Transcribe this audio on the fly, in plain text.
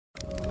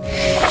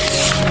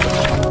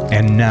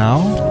And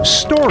now,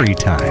 story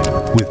time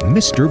with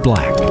Mr.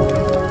 Black.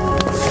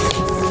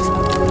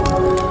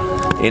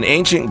 In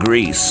ancient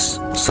Greece,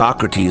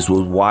 Socrates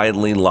was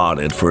widely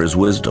lauded for his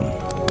wisdom.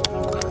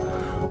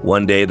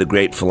 One day, the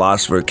great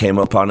philosopher came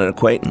upon an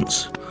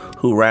acquaintance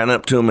who ran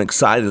up to him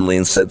excitedly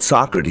and said,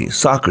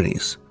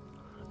 Socrates,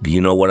 do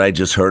you know what I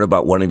just heard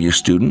about one of your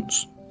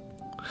students?"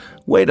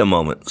 "Wait a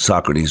moment,"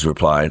 Socrates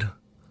replied.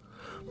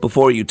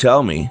 "Before you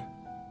tell me,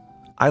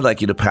 I'd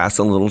like you to pass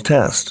a little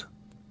test.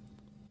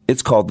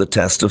 It's called the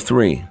test of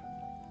three."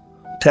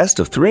 "Test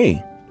of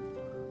three?"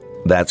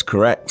 "That's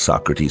correct,"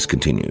 Socrates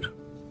continued.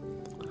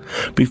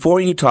 "Before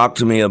you talk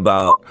to me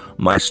about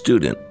my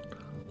student,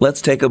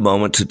 let's take a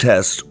moment to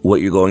test what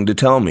you're going to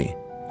tell me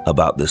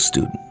about this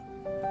student.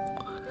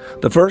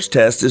 The first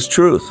test is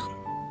truth.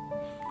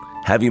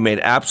 Have you made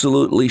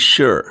absolutely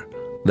sure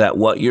that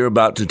what you're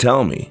about to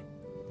tell me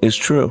is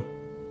true?"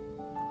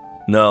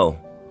 No,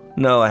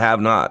 I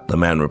have not," the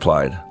man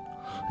replied.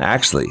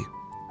 "Actually,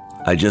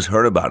 I just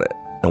heard about it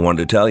and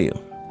wanted to tell you."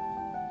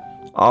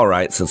 "All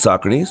right," said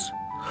Socrates.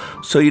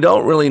 "So you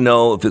don't really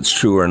know if it's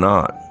true or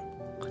not.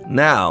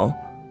 Now,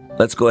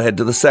 let's go ahead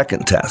to the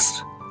second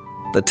test,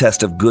 the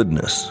test of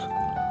goodness.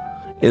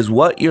 Is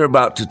what you're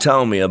about to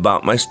tell me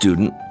about my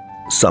student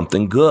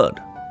something good?"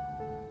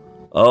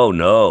 "Oh,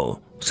 no,"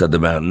 said the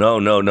man. No,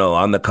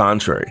 on the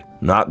contrary,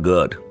 not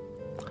good."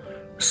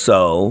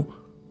 "So,"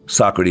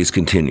 Socrates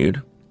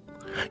continued,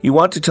 "you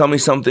want to tell me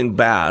something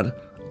bad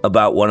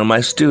about one of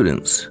my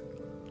students,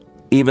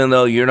 even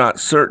though you're not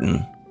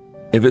certain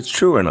if it's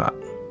true or not?"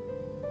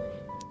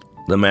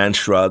 The man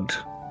shrugged,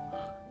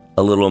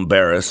 a little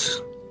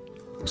embarrassed.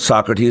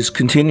 Socrates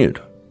continued,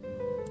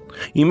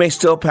 "You may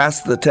still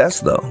pass the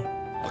test, though,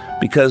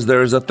 because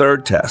there is a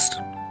third test,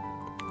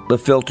 the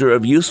filter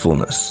of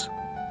usefulness.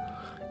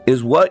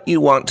 Is what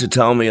you want to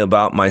tell me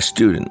about my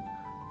student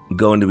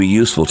going to be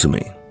useful to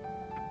me?"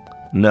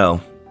 "No,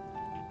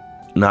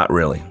 not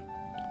really."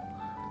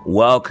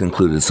 "Well,"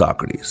 concluded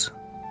Socrates,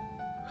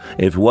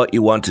 "if what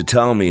you want to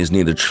tell me is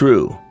neither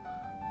true,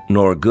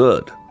 nor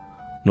good,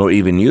 nor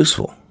even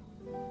useful,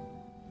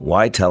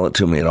 why tell it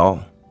to me at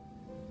all?"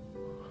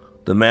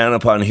 The man,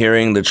 upon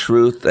hearing the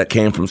truth that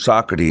came from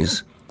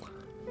Socrates,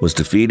 was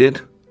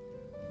defeated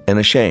and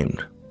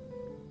ashamed,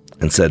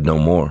 and said no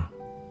more.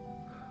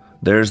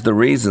 There's the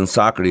reason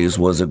Socrates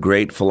was a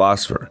great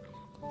philosopher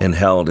and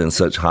held in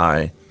such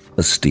high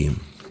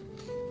esteem.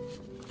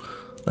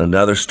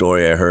 Another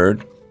story I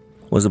heard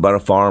was about a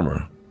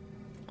farmer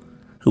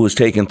who was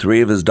taking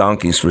 3 of his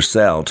donkeys for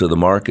sale to the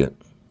market.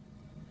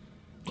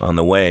 On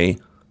the way,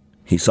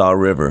 he saw a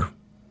river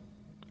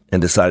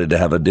and decided to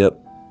have a dip.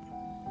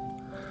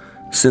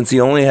 Since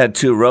he only had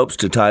 2 ropes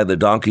to tie the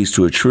donkeys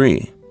to a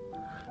tree,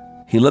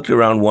 he looked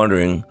around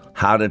wondering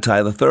how to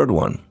tie the third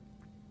one.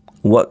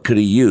 What could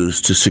he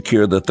use to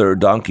secure the third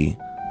donkey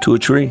to a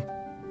tree?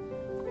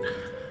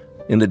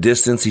 In the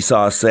distance, he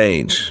saw a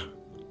sage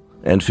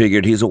and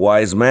figured he's a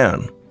wise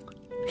man.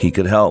 He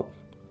could help.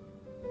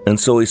 And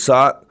so he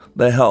sought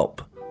the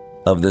help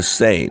of this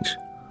sage.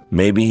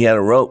 Maybe he had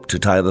a rope to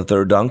tie the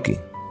third donkey.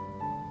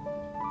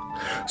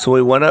 So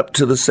he went up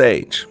to the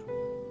sage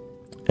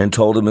and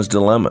told him his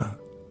dilemma.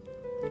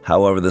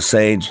 However, the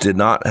sage did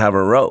not have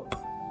a rope,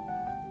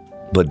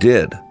 but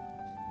did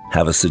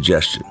have a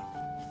suggestion.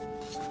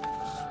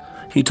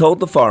 He told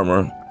the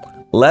farmer,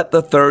 "Let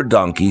the third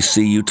donkey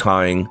see you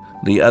tying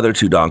the other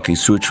 2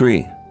 donkeys to a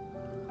tree.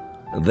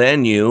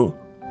 Then you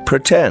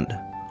pretend.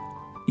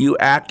 You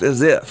act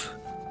as if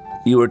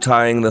you were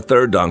tying the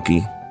third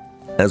donkey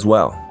as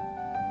well."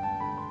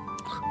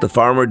 The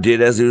farmer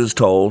did as he was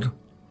told,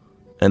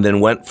 and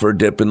then went for a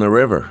dip in the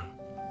river.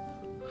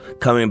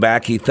 Coming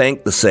back, he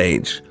thanked the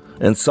sage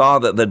and saw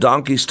that the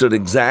donkey stood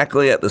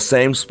exactly at the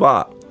same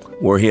spot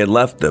where he had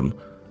left them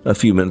a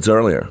few minutes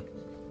earlier.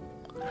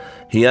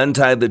 He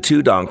untied the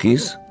 2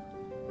 donkeys,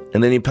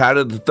 and then he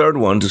patted the third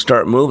one to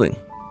start moving.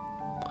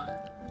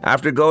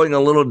 After going a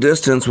little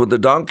distance with the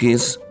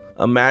donkeys,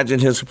 imagine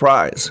his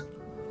surprise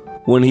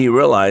when he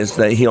realized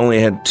that he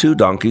only had 2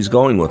 donkeys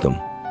going with him.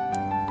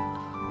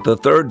 The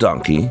third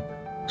donkey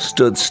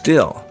stood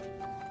still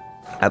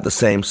at the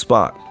same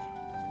spot.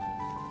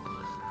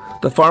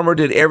 The farmer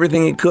did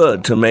everything he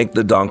could to make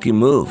the donkey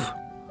move.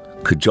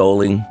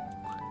 Cajoling,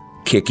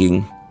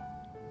 kicking,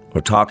 or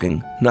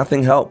talking,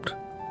 nothing helped.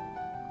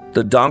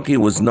 The donkey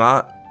was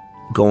not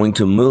going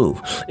to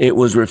move. It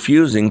was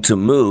refusing to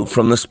move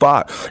from the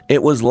spot.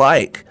 It was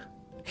like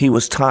he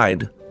was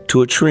tied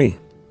to a tree.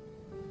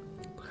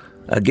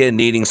 Again,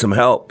 needing some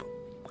help,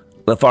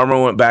 the farmer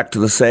went back to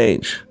the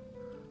sage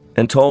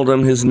and told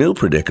him his new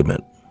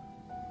predicament.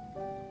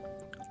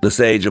 The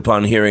sage,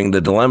 upon hearing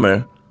the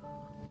dilemma,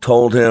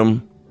 told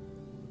him,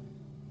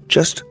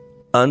 "Just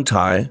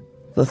untie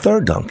the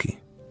third donkey."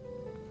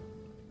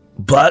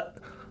 "But,"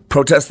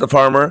 protests the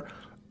farmer,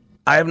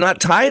 "I have not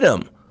tied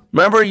him.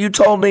 Remember, you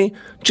told me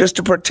just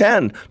to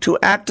pretend, to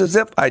act as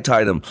if I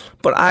tied him,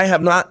 but I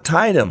have not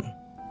tied him."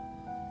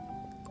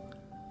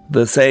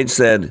 The sage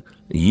said,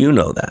 "You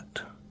know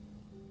that.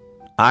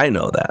 I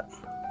know that.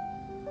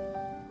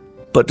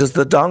 But does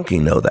the donkey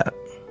know that?"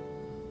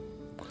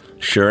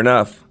 Sure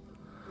enough,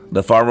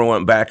 the farmer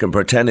went back and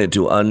pretended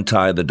to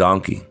untie the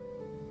donkey.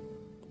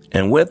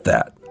 And with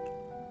that,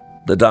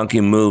 the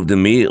donkey moved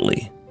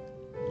immediately,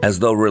 as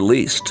though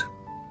released,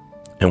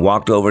 and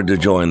walked over to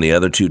join the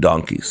other 2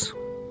 donkeys.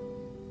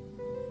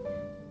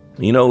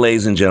 You know,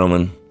 ladies and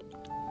gentlemen,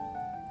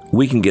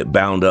 we can get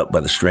bound up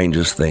by the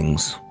strangest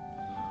things,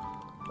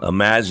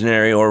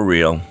 imaginary or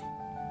real.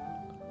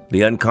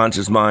 The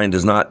unconscious mind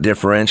does not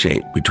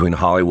differentiate between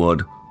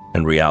Hollywood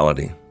and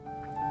reality.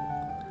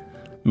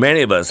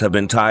 Many of us have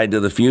been tied to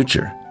the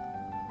future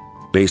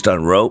based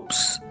on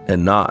ropes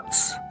and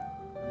knots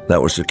that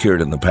were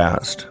secured in the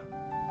past.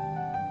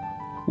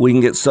 We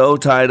can get so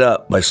tied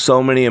up by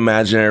so many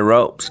imaginary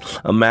ropes,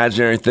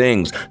 imaginary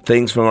things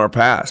from our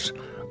past,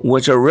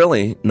 which are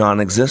really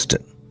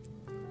non-existent.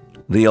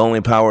 The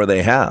only power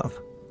they have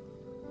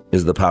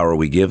is the power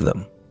we give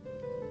them.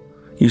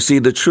 You see,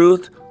 the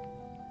truth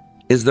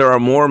is there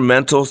are more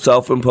mental,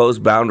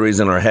 self-imposed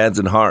boundaries in our heads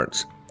and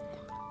hearts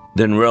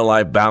than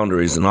real-life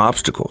boundaries and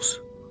obstacles.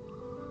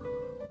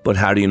 But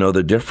how do you know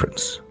the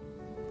difference?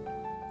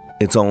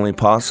 It's only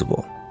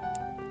possible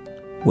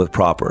with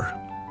proper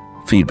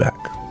feedback.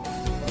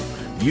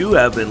 You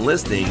have been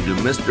listening to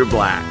Mr.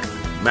 Black,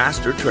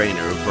 Master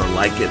Trainer for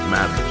Like It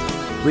Matters.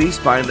 Please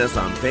find us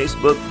on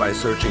Facebook by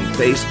searching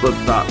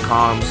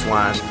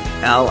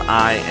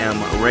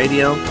facebook.com/LIM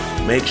Radio.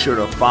 Make sure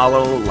to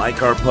follow,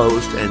 like our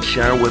post, and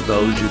share with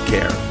those you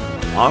care.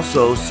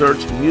 Also, search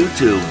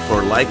YouTube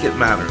for Like It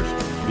Matters.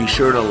 Be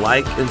sure to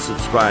like and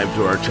subscribe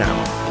to our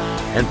channel.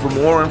 And for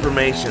more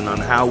information on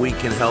how we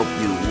can help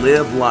you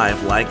live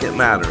life like it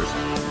matters,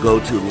 go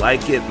to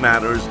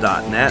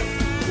likeitmatters.net,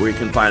 where you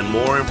can find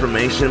more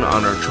information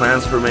on our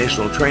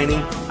transformational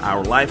training,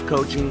 our life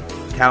coaching,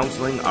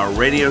 counseling, our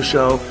radio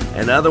show,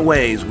 and other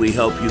ways we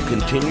help you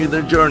continue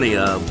the journey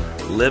of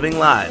living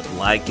life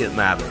like it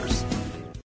matters.